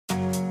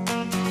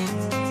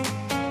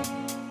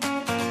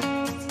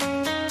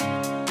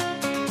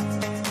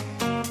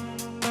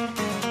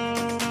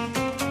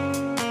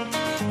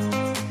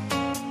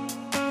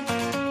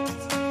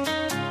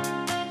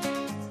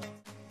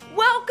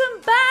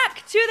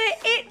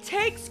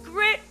Takes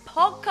Grit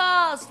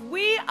podcast.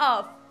 We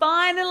are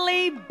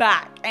finally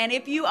back. And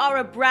if you are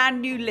a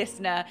brand new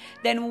listener,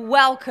 then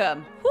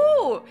welcome.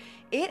 Whew,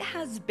 it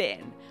has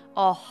been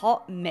a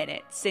hot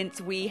minute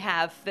since we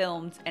have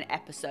filmed an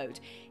episode.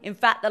 In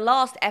fact, the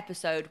last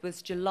episode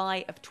was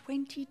July of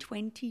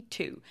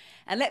 2022.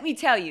 And let me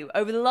tell you,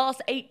 over the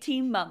last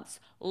 18 months,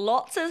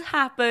 lots has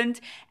happened,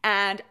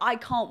 and I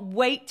can't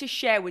wait to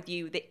share with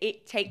you the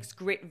It Takes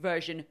Grit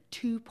version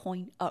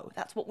 2.0.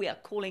 That's what we are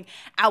calling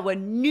our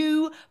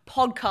new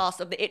podcast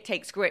of the It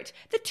Takes Grit,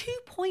 the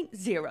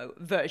 2.0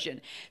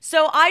 version.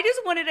 So I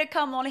just wanted to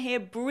come on here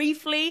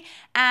briefly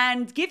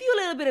and give you a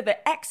little bit of an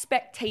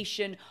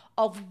expectation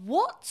of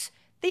what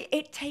the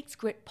It Takes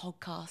Grit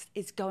podcast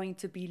is going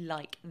to be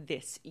like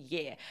this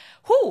year.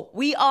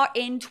 We are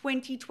in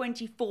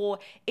 2024.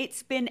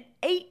 It's been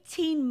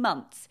 18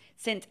 months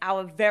since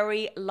our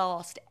very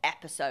last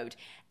episode.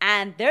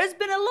 And there's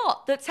been a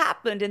lot that's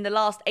happened in the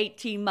last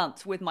 18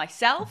 months with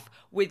myself,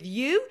 with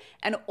you,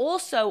 and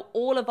also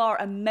all of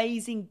our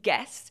amazing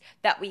guests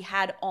that we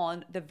had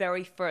on the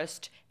very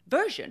first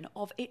version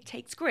of It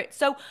Takes Grit.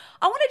 So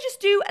I want to just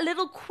do a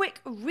little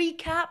quick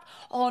recap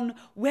on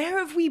where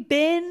have we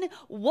been,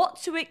 what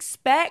to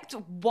expect,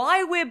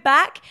 why we're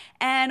back,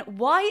 and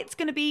why it's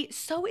going to be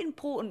so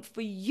important for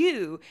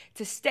you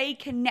to stay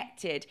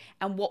connected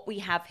and what we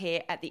have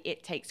here at the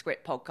It Takes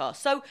Grit podcast.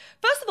 So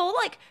first of all,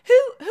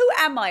 who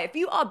am I? If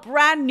you are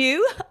brand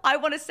new, I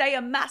want to say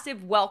a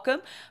massive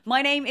welcome.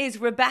 My name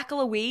is Rebecca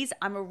Louise.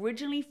 I'm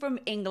originally from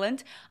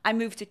England. I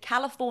moved to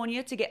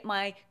California to get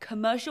my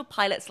commercial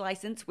pilot's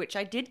license, which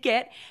I did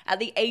get at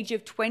the age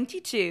of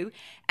 22.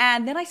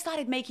 And then I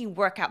started making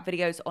workout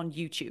videos on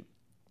YouTube.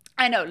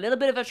 I know, a little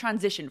bit of a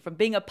transition from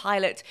being a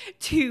pilot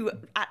to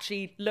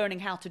actually learning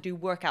how to do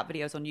workout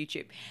videos on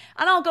YouTube.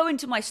 And I'll go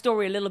into my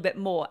story a little bit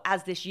more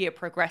as this year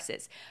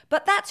progresses.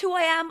 But that's who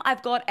I am.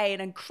 I've got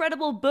an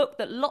incredible book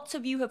that lots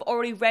of you have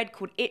already read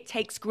called It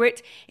Takes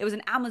Grit. It was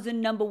an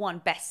Amazon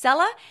 #1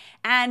 bestseller.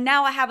 And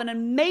now I have an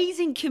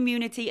amazing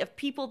community of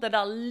people that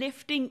are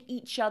lifting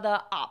each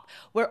other up.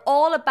 We're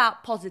all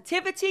about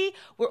positivity.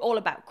 We're all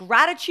about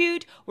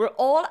gratitude. We're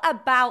all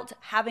about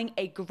having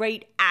a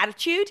great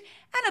attitude.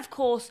 And of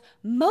course,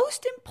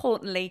 most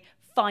importantly,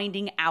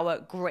 finding our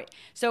grit.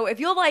 So if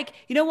you're like,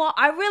 you know what,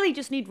 I really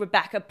just need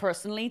Rebecca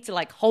personally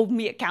to hold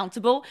me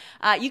accountable,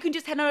 you can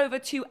just head on over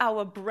to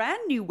our brand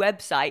new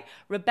website,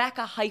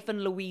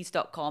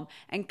 rebecca-louise.com,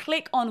 and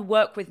click on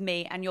work with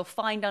me, and you'll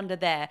find under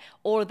there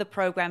all of the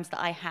programs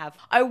that I have.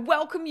 I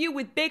welcome you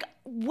with big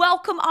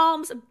welcome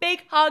arms, a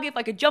big hug. If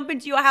I could jump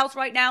into your house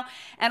right now,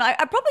 and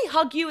I'd probably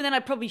hug you, and then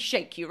I'd probably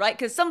shake you, right?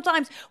 Because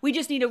sometimes we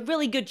just need a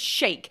really good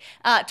shake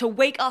to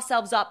wake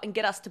ourselves up and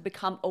get us to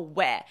become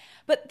aware.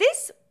 But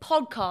this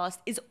podcast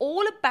is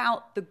all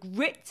about the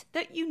grit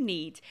that you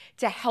need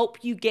to help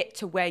you get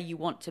to where you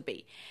want to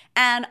be.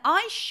 And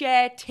I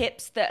share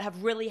tips that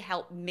have really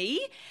helped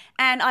me.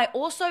 And I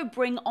also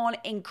bring on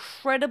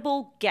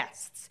incredible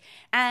guests.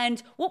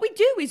 And what we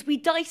do is we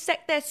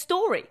dissect their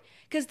story.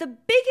 Because the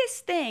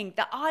biggest thing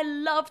that I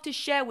love to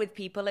share with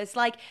people is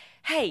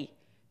hey,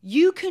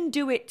 you can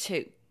do it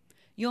too.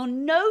 You're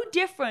no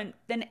different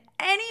than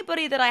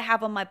anybody that I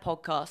have on my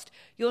podcast.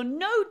 You're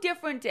no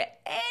different to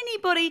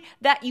anybody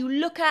that you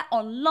look at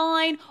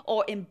online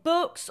or in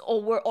books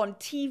or were on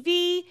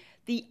TV.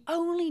 The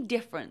only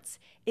difference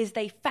is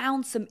they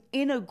found some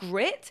inner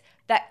grit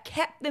that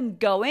kept them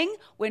going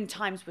when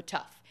times were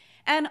tough.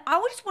 And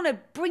I just want to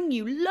bring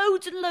you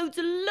loads and loads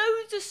and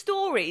loads of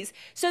stories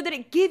so that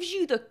it gives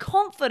you the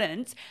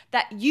confidence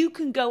that you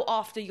can go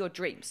after your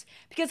dreams.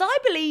 Because I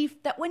believe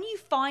that when you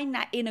find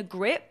that inner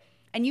grit,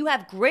 and you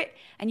have grit,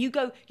 and you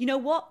go, you know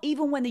what?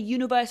 Even when the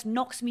universe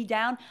knocks me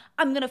down,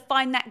 I'm going to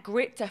find that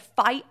grit to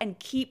fight and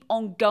keep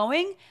on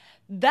going.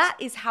 That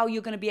is how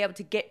you're going to be able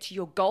to get to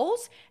your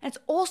goals. And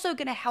it's also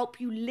going to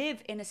help you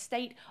live in a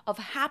state of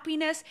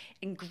happiness,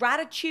 in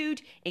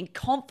gratitude, in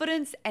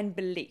confidence, and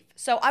belief.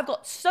 So I've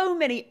got so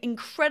many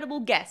incredible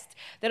guests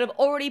that have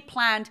already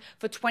planned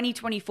for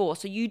 2024.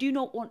 So you do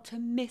not want to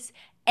miss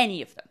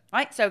any of them,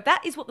 right? So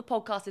that is what the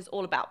podcast is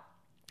all about.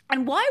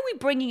 And why are we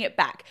bringing it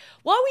back?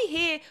 Why are we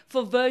here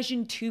for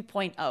version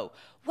 2.0?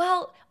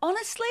 Well,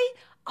 honestly,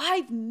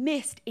 I've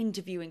missed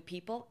interviewing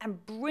people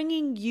and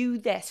bringing you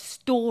their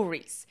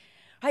stories,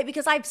 right?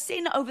 Because I've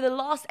seen over the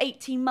last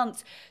 18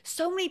 months,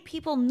 so many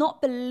people not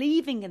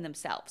believing in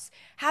themselves,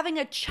 having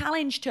a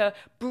challenge to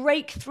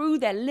break through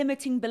their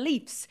limiting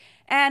beliefs.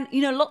 And,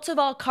 lots of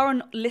our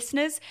current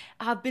listeners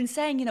have been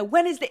saying,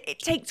 when is the It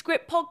Takes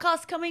Grit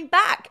podcast coming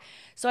back?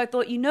 So I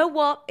thought, you know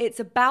what? It's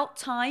about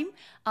time.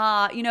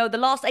 The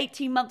last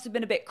 18 months have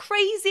been a bit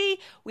crazy.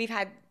 We've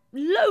had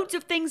loads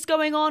of things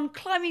going on,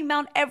 climbing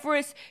Mount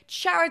Everest,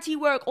 charity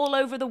work all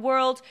over the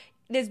world.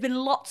 There's been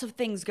lots of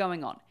things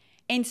going on.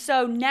 And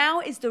so now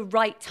is the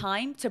right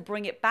time to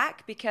bring it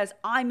back because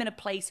I'm in a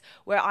place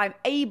where I'm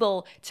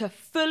able to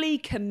fully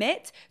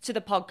commit to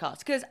the podcast.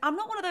 Because I'm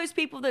not one of those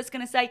people that's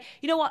going to say,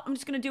 you know what, I'm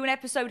just going to do an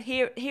episode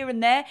here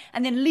and there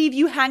and then leave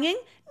you hanging.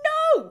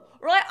 No,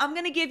 right? I'm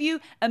going to give you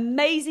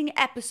amazing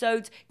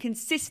episodes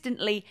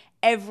consistently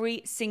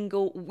every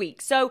single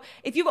week. So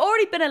if you've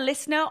already been a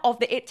listener of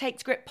the It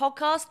Takes Grit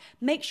podcast,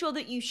 make sure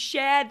that you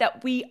share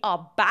that we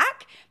are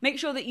back. Make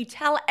sure that you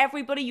tell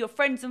everybody, your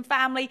friends and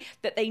family,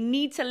 that they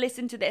need to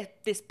listen to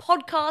this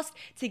podcast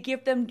to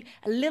give them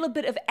a little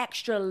bit of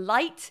extra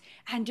light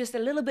and just a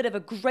little bit of a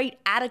great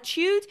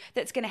attitude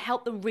that's going to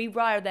help them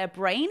rewire their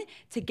brain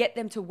to get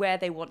them to where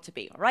they want to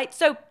be, all right?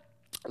 So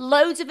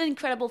loads of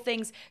incredible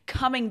things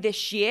coming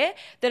this year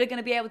that are going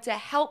to be able to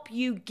help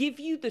you, give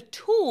you the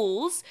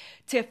tools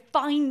to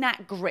find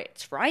that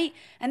grit, right?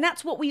 And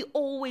that's what we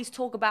always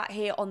talk about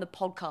here on the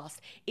podcast,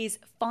 is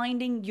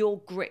finding your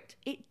grit.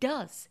 It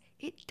does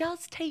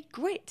take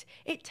grit.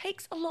 It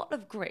takes a lot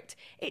of grit.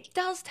 It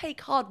does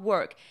take hard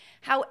work.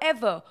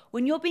 However,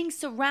 when you're being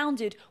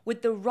surrounded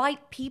with the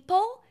right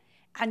people,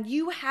 and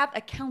you have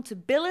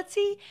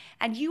accountability,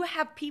 and you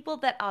have people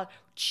that are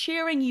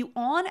cheering you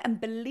on and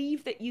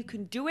believe that you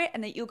can do it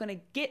and that you're going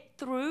to get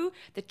through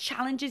the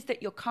challenges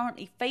that you're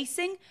currently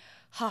facing,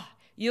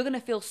 you're going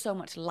to feel so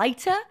much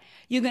lighter,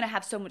 you're going to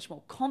have so much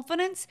more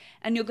confidence,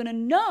 and you're going to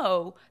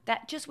know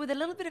that just with a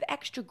little bit of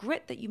extra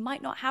grit that you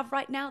might not have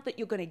right now, that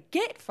you're going to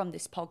get from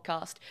this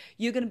podcast,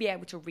 you're going to be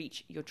able to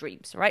reach your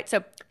dreams, right?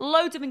 So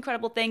loads of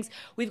incredible things.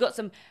 We've got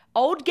some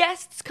old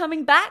guests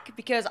coming back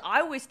because I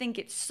always think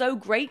it's so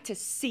great to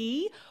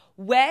see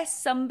where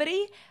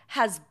somebody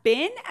has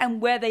been and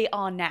where they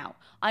are now.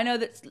 I know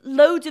that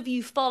loads of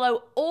you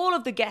follow all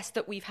of the guests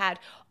that we've had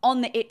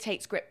on the It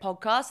Takes Grit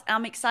podcast.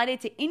 I'm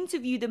excited to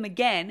interview them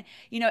again,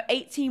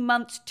 18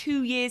 months,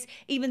 2 years,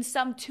 even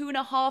some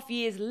 2.5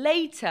 years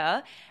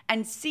later,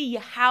 and see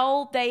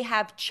how they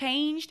have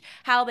changed,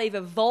 how they've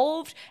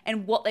evolved,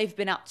 and what they've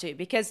been up to.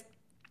 Because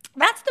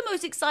that's the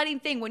most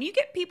exciting thing. When you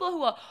get people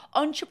who are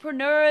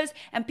entrepreneurs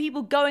and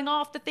people going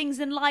after things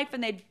in life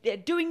and they're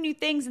doing new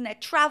things and they're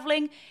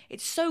traveling,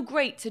 it's so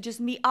great to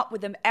just meet up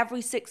with them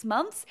every 6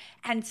 months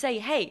and say,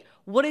 hey,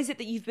 what is it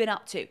that you've been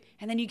up to?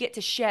 And then you get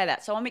to share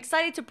that. So I'm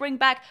excited to bring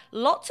back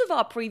lots of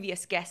our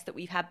previous guests that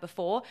we've had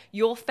before,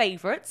 your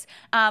favorites,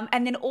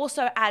 and then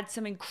also add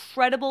some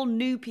incredible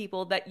new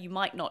people that you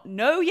might not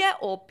know yet,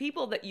 or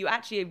people that you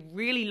actually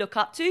really look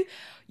up to.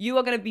 You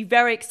are going to be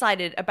very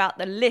excited about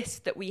the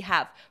list that we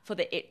have for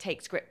the It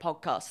Takes Grit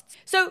podcast.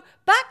 So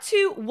back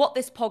to what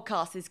this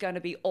podcast is going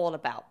to be all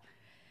about.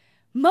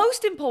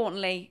 Most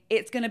importantly,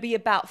 it's going to be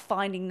about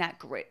finding that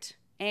grit.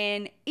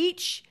 And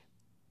each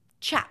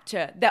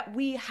chapter that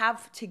we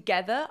have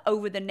together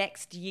over the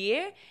next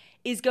year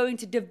is going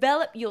to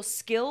develop your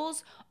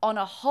skills on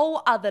a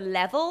whole other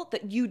level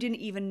that you didn't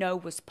even know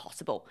was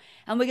possible.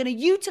 And we're going to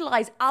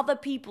utilize other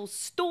people's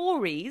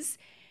stories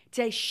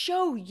to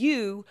show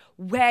you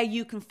where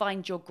you can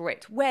find your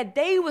grit, where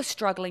they were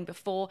struggling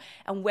before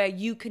and where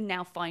you can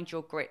now find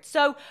your grit.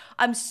 So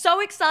I'm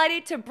so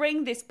excited to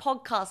bring this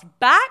podcast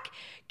back.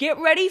 Get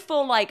ready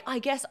for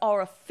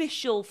our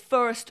official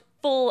first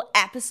full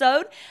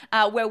episode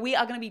where we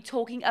are going to be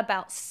talking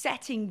about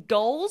setting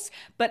goals,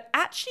 but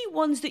actually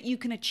ones that you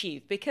can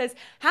achieve. Because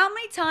how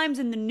many times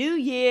in the new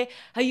year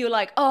are you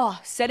like,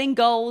 setting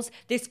goals,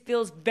 this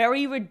feels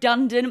very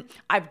redundant,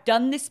 I've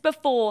done this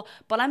before,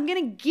 but I'm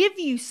going to give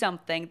you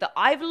something that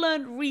I've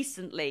learned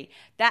recently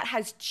that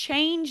has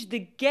changed the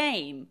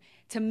game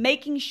to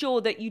making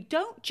sure that you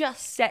don't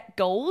just set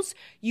goals,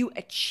 you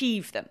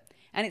achieve them.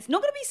 And it's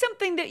not going to be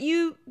something that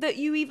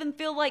you even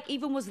feel like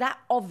even was that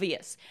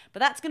obvious. But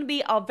that's going to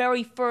be our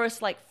very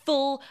first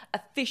full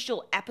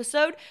official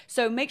episode.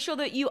 So make sure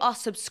that you are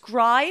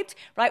subscribed,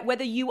 right?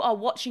 Whether you are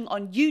watching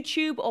on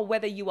YouTube or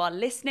whether you are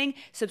listening,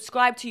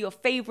 subscribe to your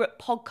favorite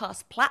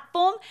podcast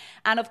platform.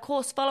 And of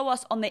course, follow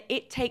us on the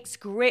It Takes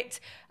Grit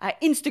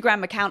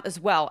Instagram account as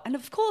well. And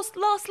of course,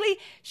 lastly,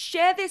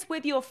 share this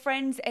with your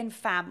friends and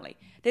family.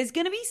 There's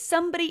going to be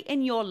somebody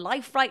in your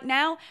life right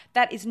now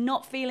that is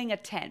not feeling a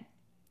 10.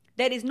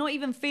 That is not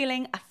even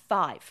feeling a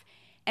 5.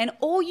 And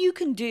all you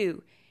can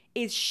do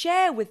is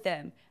share with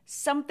them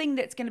something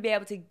that's going to be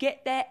able to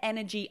get their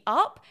energy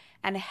up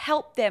and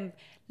help them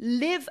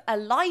live a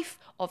life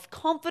of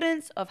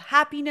confidence, of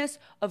happiness,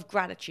 of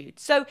gratitude.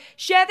 So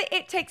share the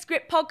It Takes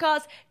Grit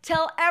podcast.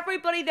 Tell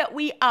everybody that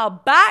we are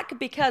back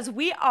because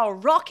we are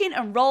rocking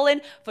and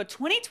rolling for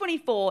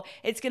 2024.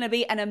 It's going to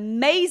be an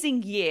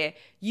amazing year.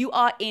 You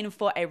are in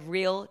for a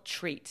real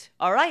treat.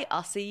 All right,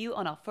 I'll see you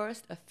on our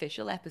first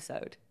official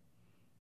episode.